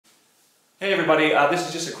Hey everybody, this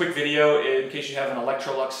is just a quick video in case you have an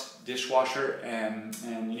Electrolux dishwasher and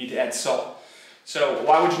you need to add salt. So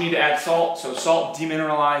why would you need to add salt? So salt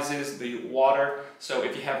demineralizes the water. So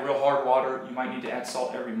if you have real hard water, you might need to add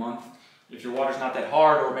salt every month. If your water's not that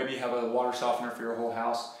hard, or maybe you have a water softener for your whole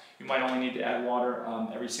house, you might only need to add water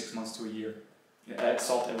every 6 months to a year. Add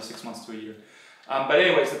salt every 6 months to a year. But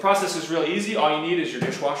anyways, the process is really easy. All you need is your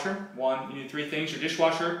dishwasher. You need 3 things. Your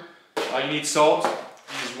dishwasher, you need salt.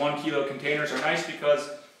 These 1 kilo containers are nice because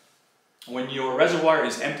when your reservoir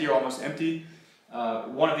is empty or almost empty,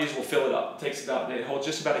 one of these will fill it up. It holds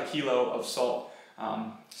just about 1 kilo of salt.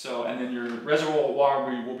 And then your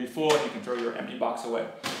reservoir will be full and you can throw your empty box away.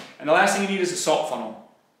 And the last thing you need is a salt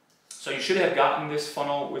funnel. So you should have gotten this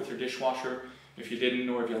funnel with your dishwasher. If you didn't,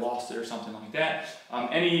 or if you lost it or something like that.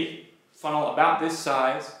 Any funnel about this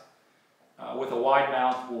size with a wide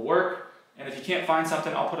mouth will work. And if you can't find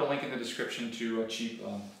something, I'll put a link in the description to a cheap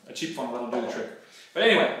funnel that'll do the trick. But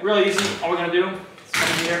anyway, really easy. All we're going to do is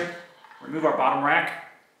come in here, remove our bottom rack,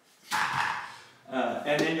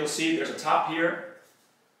 and then you'll see there's a top here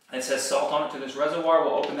that says salt on it to this reservoir.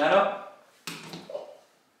 We'll open that up,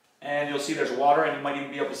 and you'll see there's water, and you might even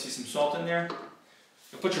be able to see some salt in there.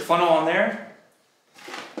 You'll put your funnel on there.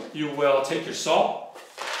 You will take your salt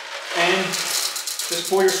and just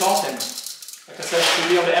pour your salt in. Like I said, to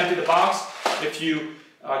be able to empty the box, if you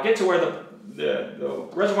get to where the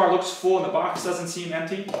reservoir looks full and the box doesn't seem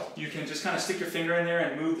empty, you can just kind of stick your finger in there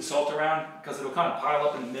and move the salt around because it'll kind of pile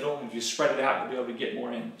up in the middle. And if you spread it out, you'll be able to get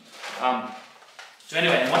more in. So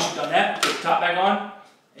anyway, and once you've done that, put the top back on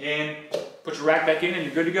and put your rack back in and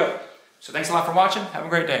you're good to go. So thanks a lot for watching. Have a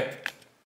great day.